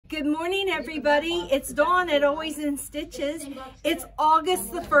Good morning, everybody. It's Dawn at Always in Stitches. It's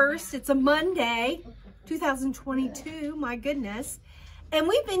August the 1st. It's a Monday, 2022. My goodness. And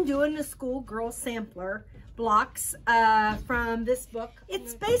we've been doing the Schoolgirl Sampler blocks from this book.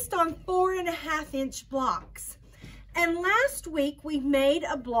 It's based on 4.5-inch blocks. And last week we made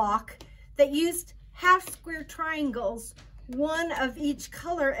a block that used half square triangles, one of each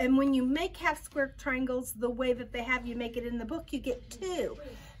color. And when you make half square triangles the way that they have you make it in the book, you get two.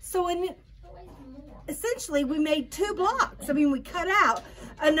 So essentially we made two blocks. I mean, we cut out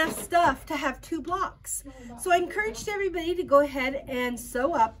enough stuff to have two blocks. So I encouraged everybody to go ahead and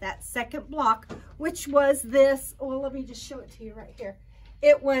sew up that second block, which was this. Well, let me just show it to you right here.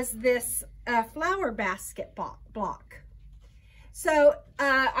 It was this flower basket block. So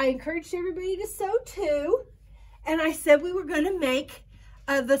I encouraged everybody to sew two, and I said we were going to make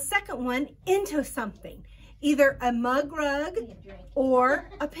the second one into something, either a mug rug or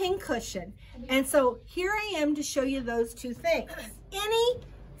a pincushion. And so here I am to show you those two things. Any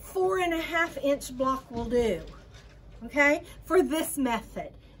 4.5-inch block will do, okay, for this method.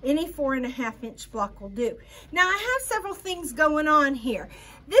 Any 4.5-inch block will do. Now I have several things going on here.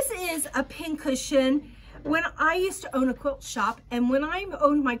 This is a pincushion. When I used to own a quilt shop, and when I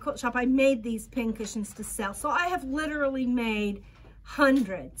owned my quilt shop, I made these pincushions to sell. So I have literally made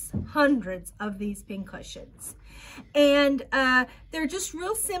hundreds of these pincushions. And they're just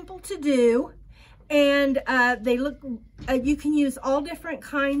real simple to do. And they look, you can use all different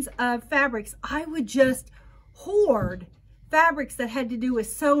kinds of fabrics. I would just hoard fabrics that had to do with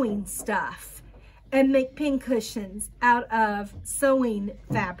sewing stuff and make pincushions out of sewing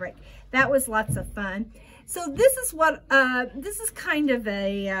fabric. That was lots of fun. So this is what, this is kind of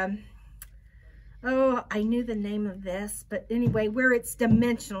a, oh, I knew the name of this, but anyway, where it's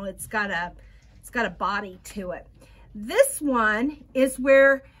dimensional, it's got a body to it. This one is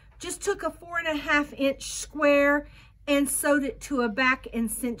where just took a 4.5-inch square and sewed it to a back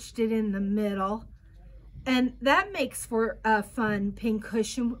and cinched it in the middle. And that makes for a fun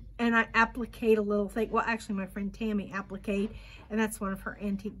pincushion. And I appliqued a little thing. Well, actually, my friend Tammy appliqued, and that's one of her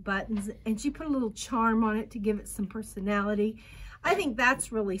antique buttons. And she put a little charm on it to give it some personality. I think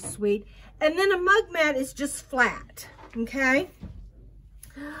that's really sweet. And then a mug mat is just flat, okay?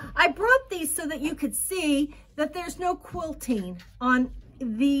 I brought these so that you could see that there's no quilting on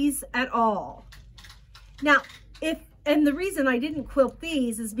these at all. Now, and the reason I didn't quilt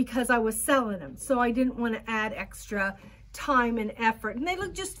these is because I was selling them, so I didn't want to add extra time and effort. And they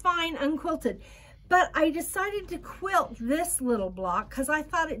look just fine unquilted. But I decided to quilt this little block because I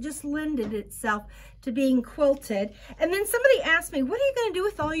thought it just lended itself to being quilted. And then somebody asked me, what are you going to do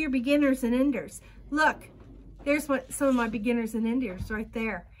with all your beginners and enders? Look, there's some of my beginners and enders right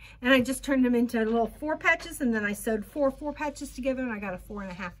there. And I just turned them into little 4 patches, and then I sewed 4 patches together, and I got a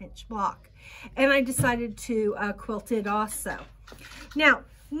 4.5-inch block. And I decided to quilt it also. Now,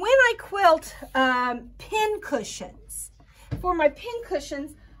 when I quilt pincushions, for my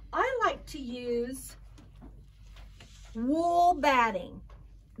pincushions, I like to use wool batting.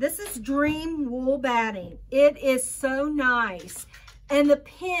 This is Dream wool batting. It is so nice. And the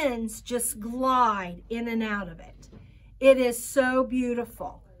pins just glide in and out of it. It is so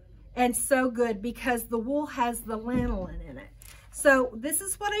beautiful and so good because the wool has the lanolin in it. So this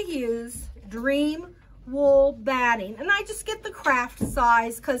is what I use, Dream wool batting. And I just get the craft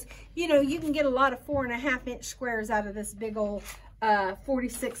size because, you know, you can get a lot of 4.5-inch squares out of this big old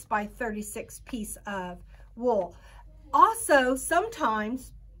 46 by 36 piece of wool. Also,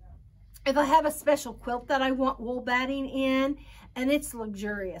 sometimes if I have a special quilt that I want wool batting in, and it's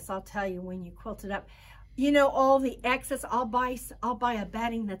luxurious, I'll tell you, when you quilt it up, you know, all the excess, I'll buy a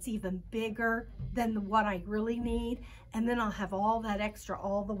batting that's even bigger than what I really need, and then I'll have all that extra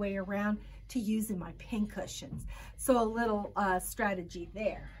all the way around to use in my pincushions. So a little strategy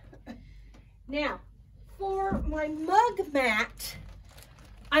there. Now, for my mug mat,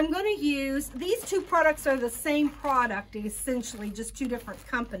 I'm going to use, these two products are the same product, essentially just two different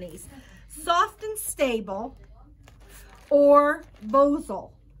companies. Soft and Stable or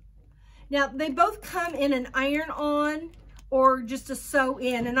Bosel. Now, they both come in an iron-on or just a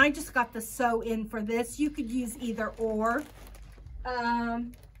sew-in, and I just got the sew-in for this. You could use either or,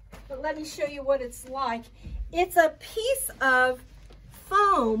 but let me show you what it's like. It's a piece of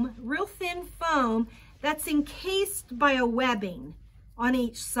foam, real thin foam, that's encased by a webbing on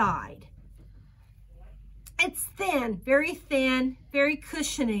each side. It's thin, very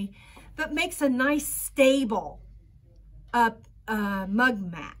cushiony, but makes a nice stable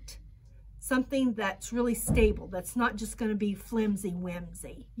mug mat. Something that's really stable, that's not just going to be flimsy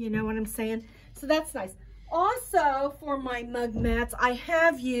whimsy. You know what I'm saying? So that's nice. Also, for my mug mats, I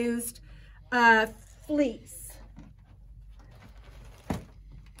have used fleece.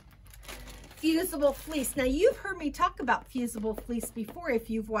 Fusible fleece. Now, you've heard me talk about fusible fleece before if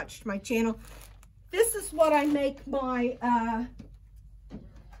you've watched my channel. This is what I make my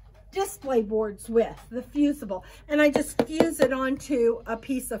display boards with, the fusible. And I just fuse it onto a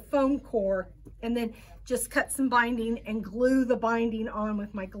piece of foam core and then just cut some binding and glue the binding on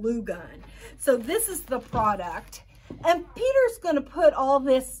with my glue gun. So this is the product. And Peter's going to put all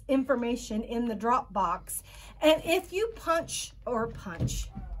this information in the drop box. And if you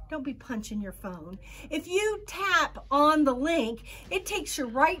don't be punching your phone. If you tap on the link, it takes you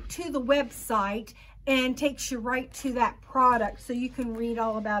right to the website and takes you right to that product so you can read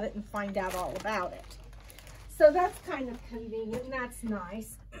all about it and find out all about it. So that's kind of convenient and that's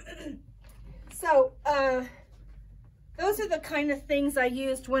nice. So those are the kind of things I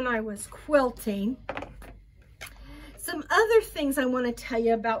used when I was quilting. Some other things I want to tell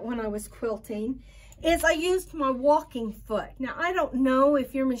you about when I was quilting is I used my walking foot. Now, I don't know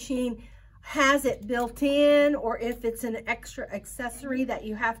if your machine has it built in or if it's an extra accessory that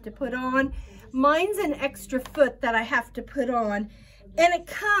you have to put on. Mine's an extra foot that I have to put on, and it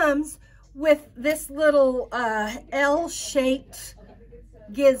comes with this little L-shaped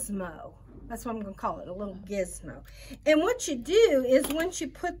gizmo. That's what I'm going to call it, a little gizmo. And what you do is once you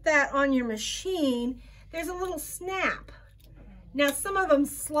put that on your machine, there's a little snap. Now, some of them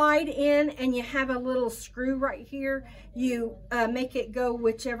slide in and you have a little screw right here. You make it go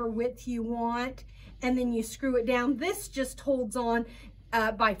whichever width you want, and then you screw it down. This just holds on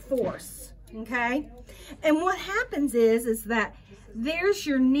by force, okay? And what happens is that there's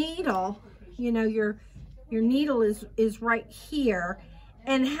your needle. You know, your needle is right here.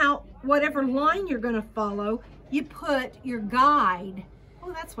 And whatever line you're going to follow, you put your guide.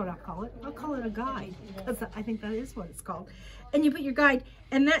 Oh, that's what I'll call it. I'll call it a guide because I think that is what it's called. And you put your guide,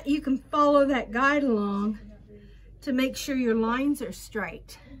 and that you can follow that guide along to make sure your lines are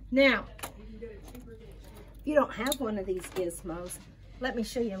straight. Now, if you don't have one of these gizmos, let me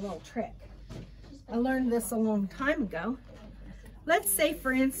show you a little trick. I learned this a long time ago. Let's say,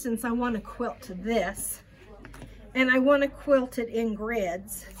 for instance, I want to quilt to this, and I want to quilt it in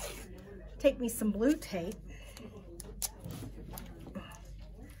grids. Take me some blue tape.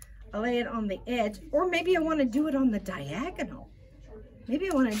 I lay it on the edge, or maybe I want to do it on the diagonal.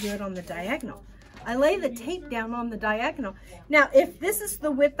 Maybe I want to do it on the diagonal. I lay the tape down on the diagonal. Now, if this is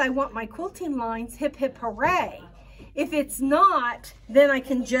the width I want my quilting lines, hip, hip, hooray. If it's not, then I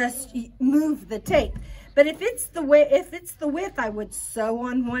can just move the tape. But if it's the width, I would sew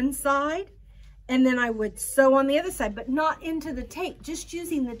on one side, and then I would sew on the other side, but not into the tape, just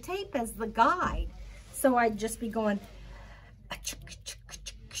using the tape as the guide. So I'd just be going,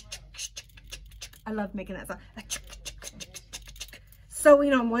 I love making that sound.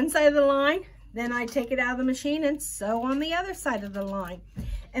 Sewing on one side of the line, then I take it out of the machine and sew on the other side of the line.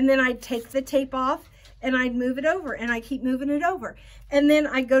 And then I'd take the tape off and I'd move it over, and I keep moving it over. And then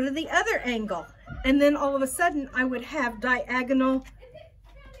I go to the other angle, and then all of a sudden I would have diagonal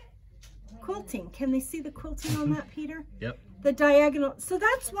quilting. Can they see the quilting on that, Peter? Yep. The diagonal. So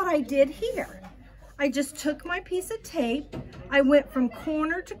that's what I did here. I just took my piece of tape, I went from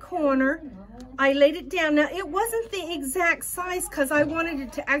corner to corner, I laid it down. Now, it wasn't the exact size because I wanted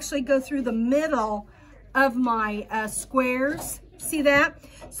it to actually go through the middle of my squares. See that?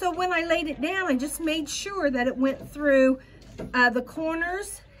 So when I laid it down, I just made sure that it went through the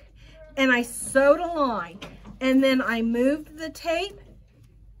corners, and I sewed a line. And then I moved the tape,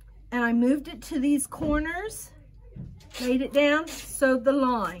 and I moved it to these corners, laid it down, sewed the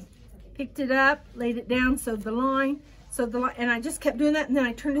line. Picked it up, laid it down, sewed the line, and I just kept doing that, and then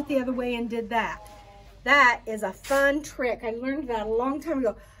I turned it the other way and did that. That is a fun trick. I learned that a long time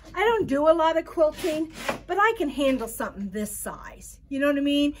ago. I don't do a lot of quilting, but I can handle something this size. You know what I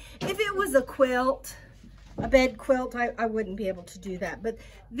mean? If it was a quilt, a bed quilt, I wouldn't be able to do that. But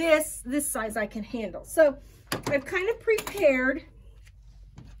this size I can handle. So I've kind of prepared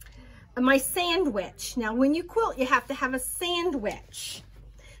my sandwich. Now, when you quilt, you have to have a sandwich.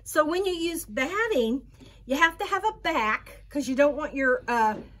 So when you use batting, you have to have a back because you don't want your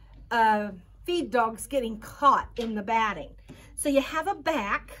feed dogs getting caught in the batting. So you have a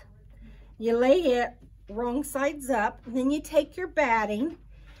back, you lay it wrong sides up, and then you take your batting,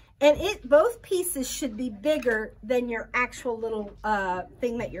 and both pieces should be bigger than your actual little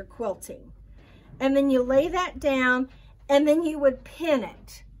thing that you're quilting. And then you lay that down, and then you would pin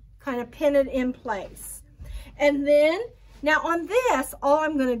it, kind of pin it in place. And then, now on this, all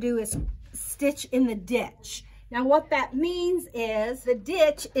I'm going to do is stitch in the ditch. Now what that means is the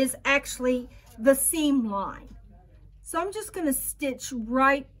ditch is actually the seam line. So I'm just going to stitch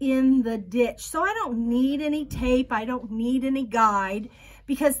right in the ditch. So I don't need any tape. I don't need any guide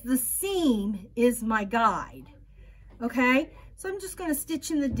because the seam is my guide. Okay, so I'm just going to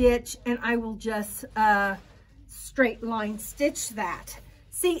stitch in the ditch and I will just straight line stitch that.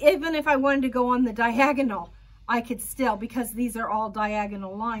 See, even if I wanted to go on the diagonal, I could still, because these are all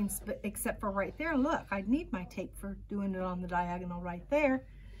diagonal lines, but except for right there, look, I'd need my tape for doing it on the diagonal right there.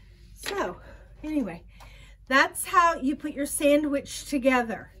 So anyway, that's how you put your sandwich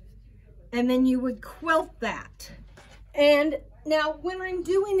together. And then you would quilt that. And now when I'm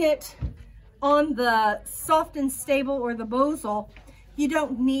doing it on the Soft and Stable or the Bosal, you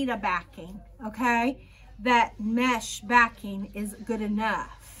don't need a backing, okay? That mesh backing is good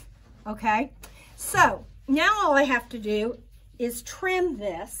enough, okay? So now all I have to do is trim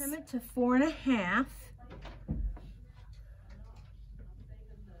this. Trim it to 4.5.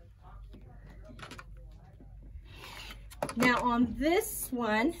 Now on this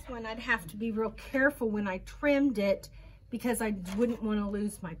one I'd have to be real careful when I trimmed it because I wouldn't want to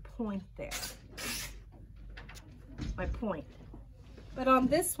lose my point there. My point. But on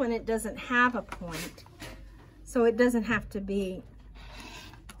this one it doesn't have a point, so it doesn't have to be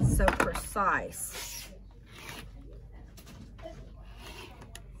so precise.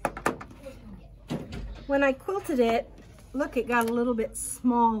 When I quilted it, look, it got a little bit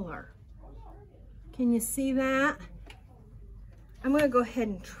smaller. Can you see that? I'm going to go ahead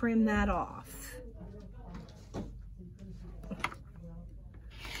and trim that off.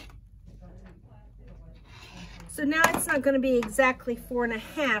 So now it's not going to be exactly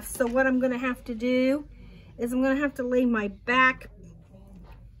 4.5. So what I'm going to have to do is I'm going to have to lay my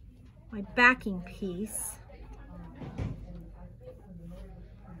backing piece.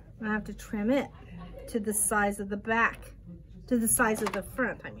 I have to trim it to the size of the back, to the size of the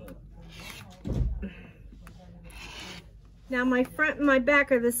front, I mean. Now my front and my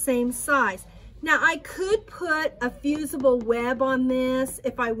back are the same size. Now I could put a fusible web on this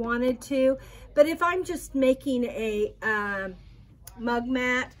if I wanted to, but if I'm just making a mug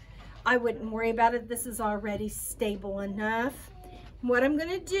mat, I wouldn't worry about it. This is already stable enough. What I'm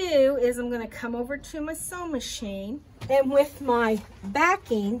gonna do is I'm gonna come over to my sewing machine, and with my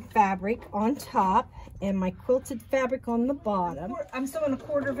backing fabric on top and my quilted fabric on the bottom, I'm sewing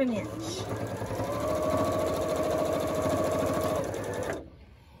 1/4 inch.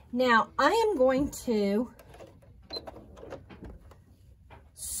 Now I am going to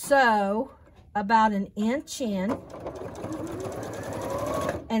sew about 1 inch in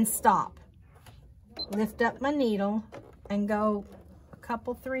and stop. Lift up my needle and go a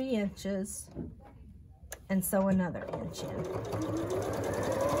couple 3 inches and sew another inch in.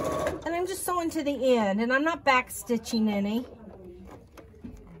 And I'm just sewing to the end, and I'm not back stitching any.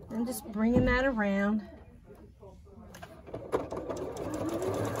 I'm just bringing that around.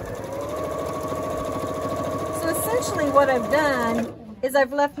 So essentially what I've done is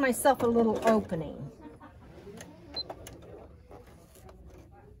I've left myself a little opening.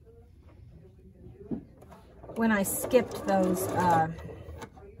 When I skipped those, and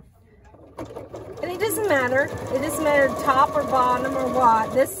it doesn't matter. It doesn't matter top or bottom or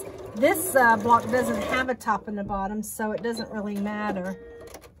what. This block doesn't have a top and a bottom, so it doesn't really matter.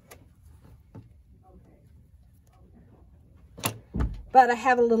 But I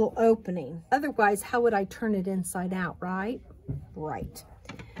have a little opening. Otherwise, how would I turn it inside out, right? Right.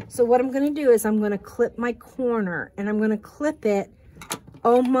 So what I'm going to do is I'm going to clip my corner, and I'm going to clip it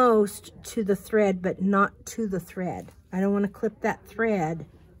almost to the thread, but not to the thread. I don't want to clip that thread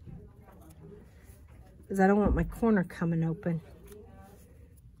because I don't want my corner coming open.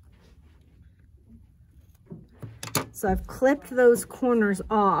 So I've clipped those corners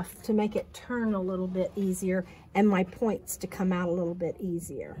off to make it turn a little bit easier and my points to come out a little bit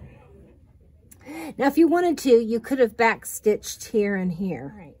easier. Now, if you wanted to, you could have back stitched here and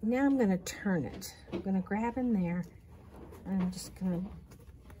here. All right, now I'm going to turn it. I'm going to grab in there, and I'm just going to...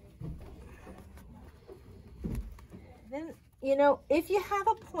 Then, you know, if you have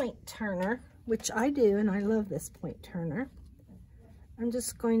a point turner, which I do, and I love this point turner, I'm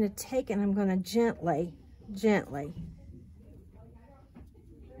just going to take and I'm going to gently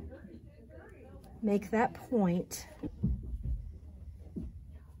make that point.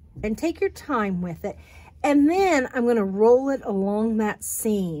 And take your time with it. And then I'm going to roll it along that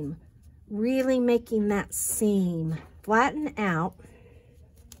seam, really making that seam flatten out.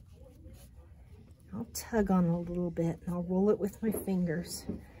 I'll tug on it a little bit and I'll roll it with my fingers.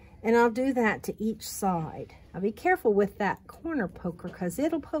 And I'll do that to each side. Now be careful with that corner poker because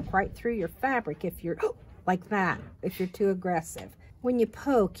it'll poke right through your fabric if you're like that, if you're too aggressive. when you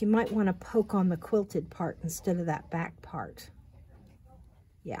poke, you might want to poke on the quilted part instead of that back part.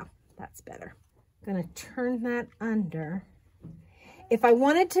 Yeah, that's better. I'm going to turn that under. If I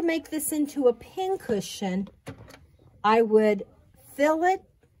wanted to make this into a pincushion, I would fill it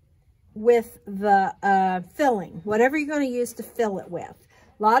with the filling, whatever you're going to use to fill it with.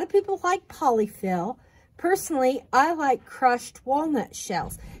 A lot of people like polyfill. Personally, I like crushed walnut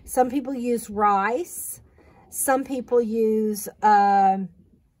shells. Some people use rice. Some people use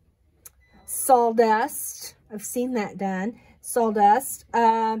sawdust. I've seen that done. Sawdust.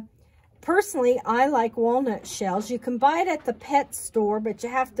 Personally, I like walnut shells. You can buy it at the pet store, but you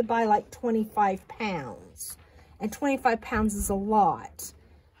have to buy like 25 pounds. And 25 pounds is a lot.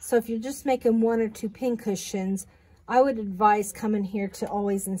 So if you're just making 1 or 2 pincushions, I would advise coming here to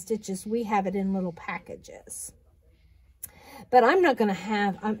Always in Stitches. We have it in little packages. But I'm not going to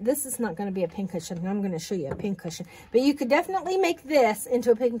have, this is not going to be a pincushion. I'm going to show you a pincushion. But you could definitely make this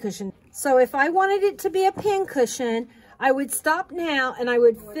into a pincushion. So if I wanted it to be a pincushion, I would stop now and I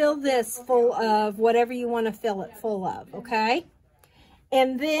would fill this full of whatever you want to fill it full of, okay?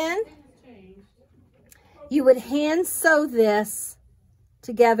 And then you would hand sew this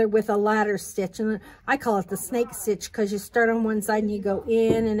together with a ladder stitch, and I call it the snake stitch because you start on one side and you go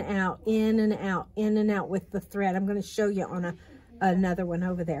in and out, in and out, in and out with the thread. I'm going to show you on another one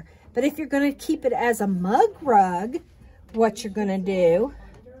over there. But if you're going to keep it as a mug rug, what you're going to do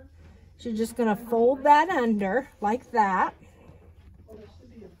is you're just going to fold that under like that,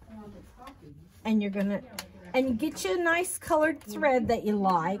 and you're going to, and you get you a nice colored thread that you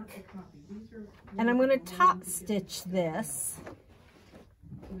like, and I'm going to top stitch this.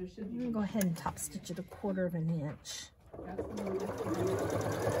 I'm going to go ahead and top stitch it 1/4 inch.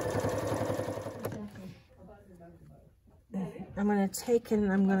 I'm going to take it and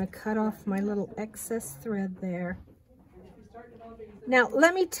I'm going to cut off my little excess thread there. Now,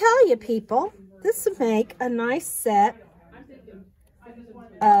 let me tell you, people, this would make a nice set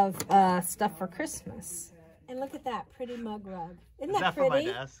of stuff for Christmas. And look at that pretty mug rug. Isn't that pretty? For my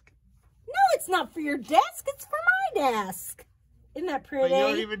desk? No, it's not for your desk. It's for my desk. Isn't that pretty? But you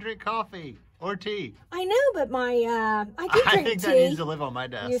don't even drink coffee or tea. I know, but my I do drink tea. I think that needs to live on my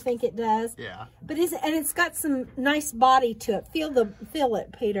desk. You think it does? Yeah. But and it's got some nice body to it. Feel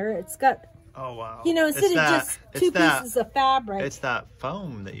it, Peter. It's got. Oh wow. You know, instead of just two pieces of fabric. It's that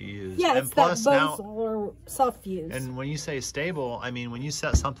foam that you use. Yeah, and it's plus that Bosal or soft fuse. And when you say stable, I mean when you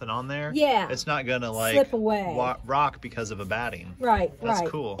set something on there, yeah, it's not gonna like slip away, rock because of a batting. Right. That's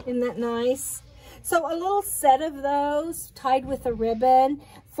cool. Isn't that nice? So a little set of those tied with a ribbon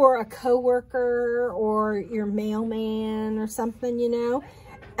for a coworker or your mailman or something, you know.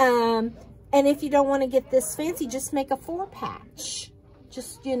 And if you don't want to get this fancy, just make a 4-patch.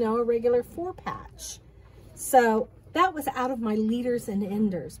 Just, you know, a regular 4-patch. So that was out of my leaders and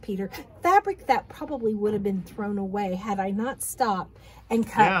enders, Peter. Fabric that probably would have been thrown away had I not stopped and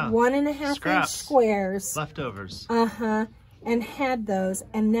cut 1.5 inch squares. Leftovers. And had those,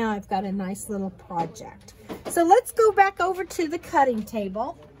 and now I've got a nice little project. So let's go back over to the cutting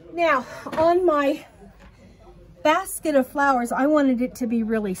table. Now, on my basket of flowers, I wanted it to be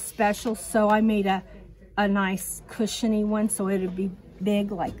really special, so I made a nice cushiony one so it would be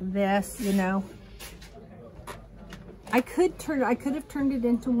big like this, you know. I could have turned it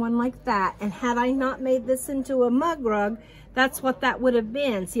into one like that, and had I not made this into a mug rug, that's what that would have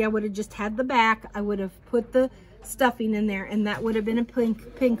been. See, I would have just had the back, I would have put the stuffing in there, and that would have been a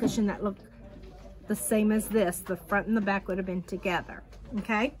pincushion that looked the same as this. The front and the back would have been together.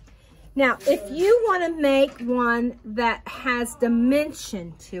 Okay, now if you want to make one that has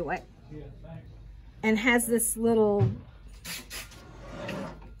dimension to it and has this little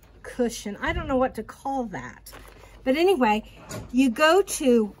cushion, I don't know what to call that, but anyway, you go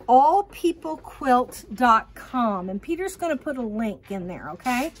to allpeoplequilt.com, and Peter's going to put a link in there,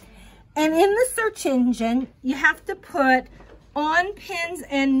 okay? And in the search engine, you have to put On Pins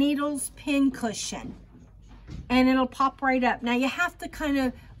and Needles Pincushion, and it'll pop right up. Now, you have to kind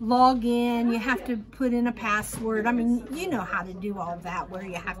of log in. You have to put in a password. I mean, you know how to do all that, where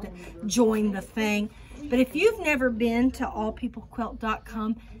you have to join the thing. But if you've never been to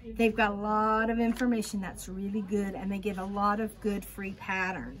allpeoplequilt.com, they've got a lot of information that's really good, and they give a lot of good free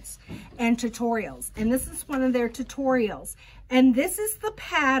patterns and tutorials. And this is one of their tutorials. And this is the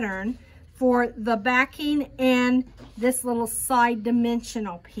pattern for the backing and this little side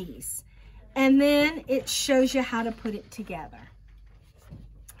dimensional piece. And then it shows you how to put it together.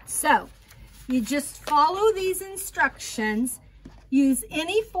 So you just follow these instructions. Use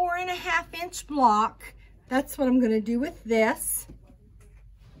any 4.5 inch block. That's what I'm going to do with this.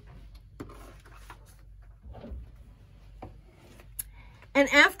 And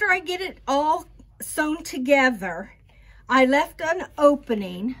after I get it all sewn together, I left an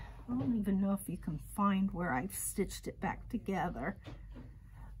opening. I don't even know if you can find where I've stitched it back together.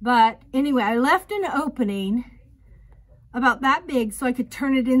 But anyway, I left an opening about that big so I could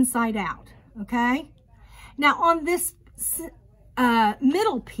turn it inside out, okay? Now on this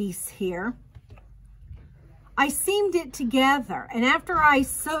middle piece here, I seamed it together. And after I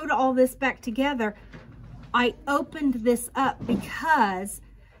sewed all this back together, I opened this up because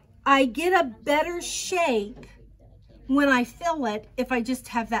I get a better shape when I fill it if I just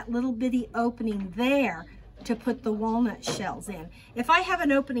have that little bitty opening there to put the walnut shells in. If I have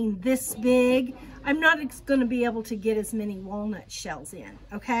an opening this big, I'm not going to be able to get as many walnut shells in,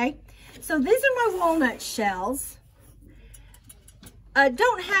 okay? So these are my walnut shells.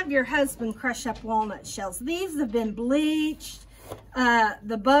 Don't have your husband crush up walnut shells. These have been bleached.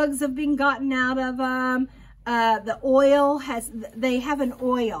 The bugs have been gotten out of them. The oil they have an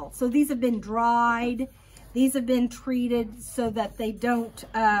oil. So these have been dried. These have been treated so that they don't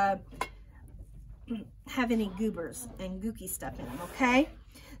have any goobers and gooky stuff in them, okay?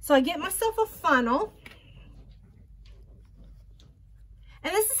 So I get myself a funnel.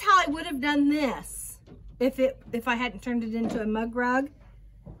 And this is how I would have done this if I hadn't turned it into a mug rug.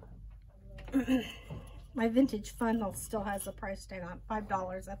 My vintage funnel still has a price tag on it,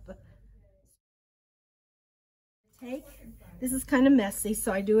 $5 at the take. This is kind of messy,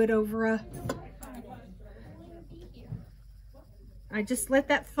 so I do it over I just let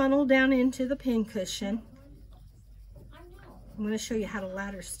that funnel down into the pincushion. I'm going to show you how to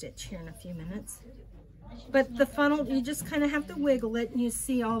ladder stitch here in a few minutes. But the funnel, you just kind of have to wiggle it, and you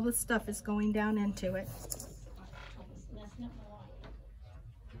see all the stuff is going down into it.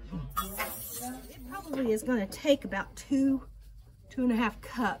 It probably is going to take about two and a half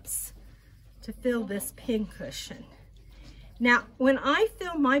cups to fill this pincushion. Now, when I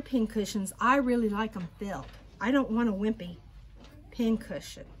fill my pincushions, I really like them filled. I don't want a wimpy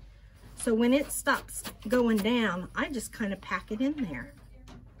pincushion. So when it stops going down, I just kind of pack it in there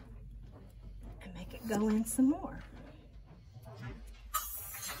and make it go in some more.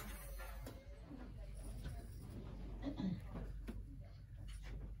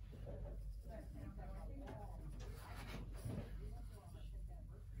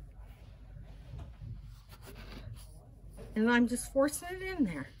 And I'm just forcing it in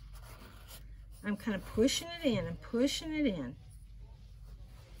there. I'm kind of pushing it in and pushing it in.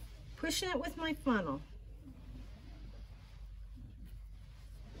 Pushing it with my funnel.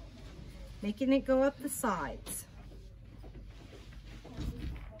 Making it go up the sides.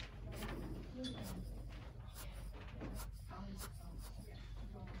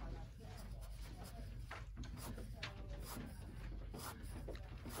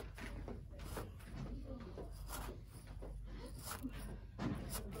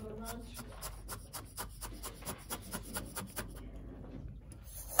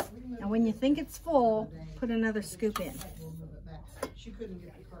 Now when you think it's full, put another scoop in. She couldn't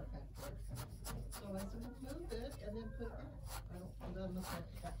get the cart back there. So I said, move it and then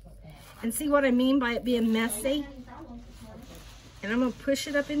put it in. And see what I mean by it being messy? And I'm going to push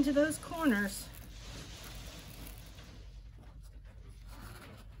it up into those corners.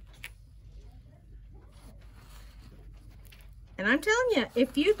 And I'm telling you,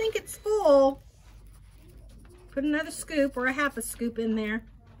 if you think it's full, put another scoop or a half a scoop in there.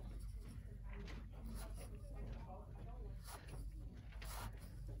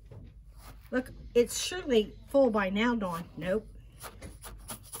 Look, it's surely full by now, Dawn. Nope.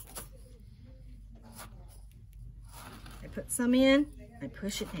 I put some in, I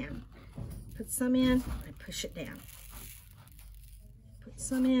push it down. Put some in, I push it down. Put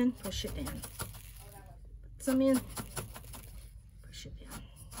some in, push it down. Put some in, push it down.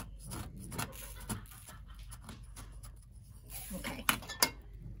 Okay.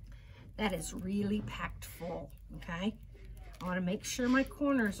 That is really packed full, okay? I want to make sure my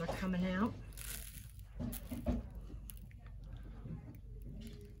corners are coming out.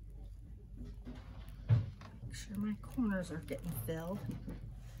 Make sure my corners are getting filled.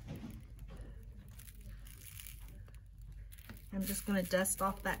 I'm just going to dust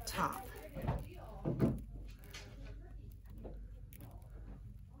off that top.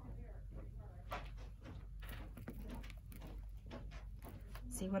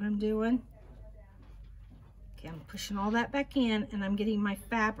 See what I'm doing? Okay, I'm pushing all that back in and I'm getting my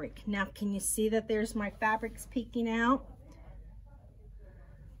fabric. Now, can you see that there's my fabrics peeking out?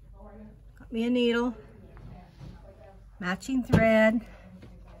 Got me a needle, matching thread.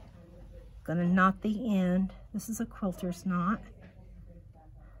 Gonna knot the end. This is a quilter's knot.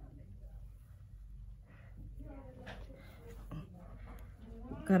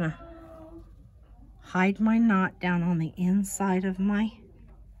 gonna hide my knot down on the inside of my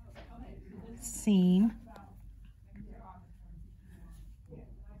seam.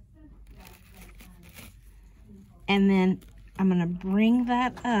 And then I'm gonna bring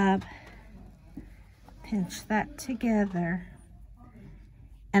that up, pinch that together,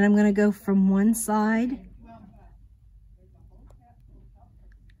 and I'm gonna go from one side,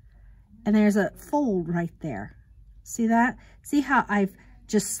 and there's a fold right there. See that? See how I've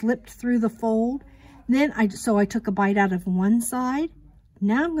just slipped through the fold? Then I took a bite out of one side.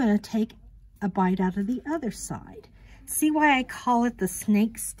 Now I'm gonna take a bite out of the other side. See why I call it the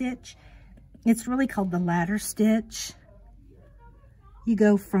snake stitch? It's really called the ladder stitch. You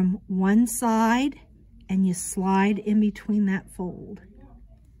go from one side and you slide in between that fold.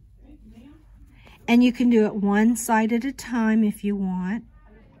 And you can do it one side at a time if you want.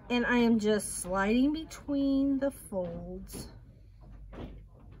 And I am just sliding between the folds.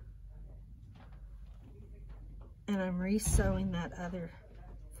 And I'm re-sewing that other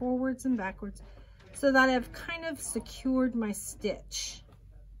forwards and backwards so that I've kind of secured my stitch.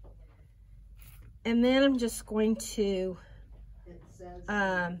 And then I'm just going to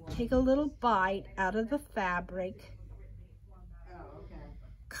take a little bite out of the fabric,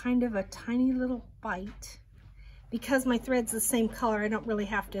 kind of a tiny little bite. Because my thread's the same color, I don't really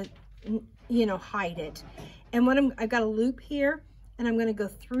have to, you know, hide it. And what I've got a loop here, and I'm gonna go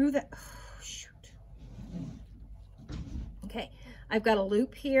through the, oh, shoot. Okay, I've got a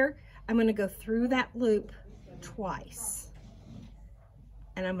loop here. I'm gonna go through that loop twice.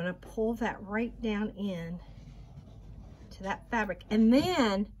 And I'm gonna pull that right down in to that fabric. And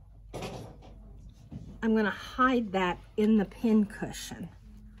then I'm gonna hide that in the pincushion.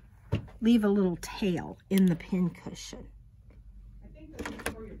 Leave a little tail in the pincushion.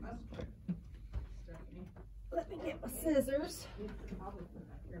 Let me get my scissors.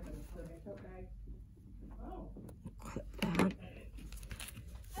 Clip that.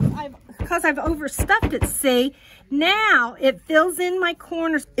 Because I've overstuffed it, see, now it fills in my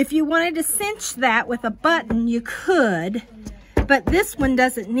corners. If you wanted to cinch that with a button, you could, but this one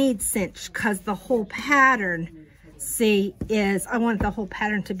doesn't need cinch because the whole pattern, see, I want the whole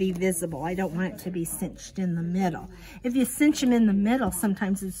pattern to be visible. I don't want it to be cinched in the middle. If you cinch them in the middle,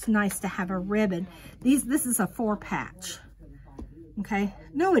 sometimes it's nice to have a ribbon. This is a 4-patch. Okay,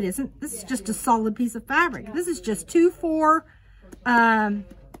 no it isn't. This is just a solid piece of fabric. This is just 2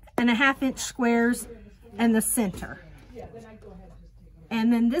 4.5-inch squares and the center.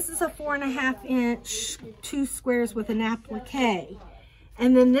 And then this is a 4.5-inch, 2 squares with an applique.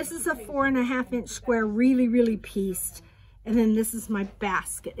 And then this is a 4.5-inch square, really pieced. And then this is my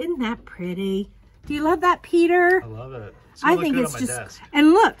basket. Isn't that pretty? Do you love that, Peter? I love it. I think it's just, desk.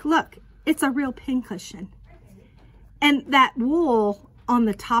 And look, it's a real pincushion. And that wool on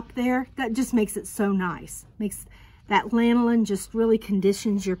the top there, that just makes it so nice. Makes that lanolin just really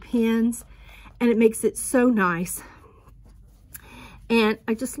conditions your pins, and it makes it so nice. And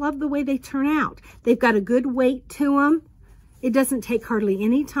I just love the way they turn out. They've got a good weight to them. It doesn't take hardly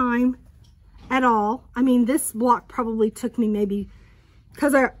any time at all. I mean, this block probably took me maybe,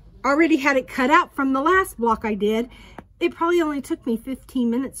 because I already had it cut out from the last block I did, it probably only took me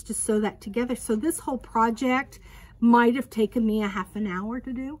 15 minutes to sew that together. So this whole project might have taken me a half an hour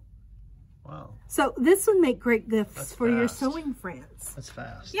to do. Wow. So this would make great gifts for your sewing friends. That's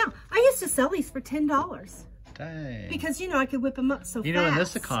fast. Yeah, I used to sell these for $10. Dang. Because, you know, I could whip them up so fast. You know, in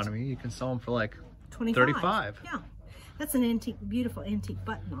this economy, you can sell them for like 35. Yeah. That's an antique, beautiful antique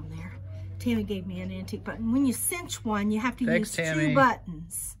button on there. Tammy gave me an antique button. When you cinch one, you have to use Tammy. 2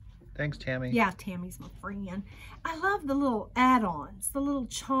 buttons. Thanks, Tammy. Yeah, Tammy's my friend. I love the little add-ons, the little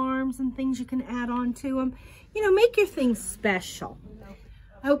charms and things you can add on to them. You know, make your things special.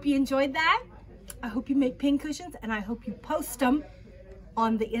 I hope you enjoyed that. I hope you make pincushions, and I hope you post them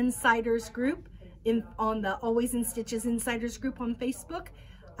on the Insiders group, on the Always in Stitches Insiders group on Facebook.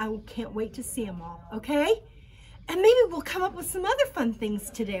 I can't wait to see them all, okay? And maybe we'll come up with some other fun things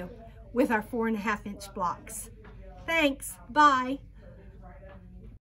to do with our 4.5-inch blocks. Thanks. Bye.